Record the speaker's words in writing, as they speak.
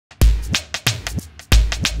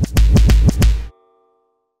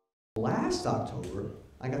last October,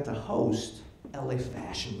 I got to host LA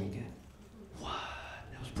Fashion Weekend. What?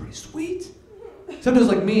 That was pretty sweet. Sometimes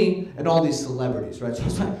like me and all these celebrities, right? So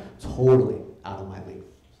it's like totally out of my league.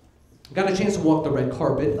 Got a chance to walk the red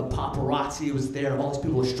carpet. The paparazzi was there. All these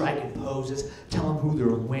people were striking poses, telling who they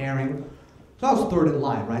were wearing. So I was third in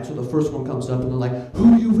line, right? So the first one comes up and they're like,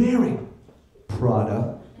 "Who are you wearing?"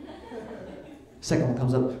 Prada. Second one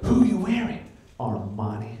comes up, "Who are you wearing?"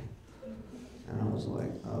 Armani. And I was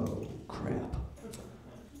like, oh crap.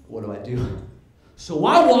 What do I do? So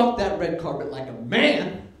I walked that red carpet like a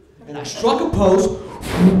man, and I struck a pose.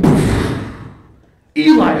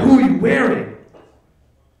 "Eli, who are you wearing?"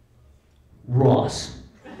 "Ross."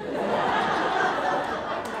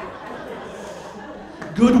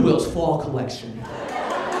 Goodwill's fall collection.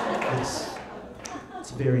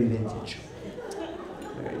 It's very vintage.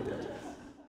 Very vintage.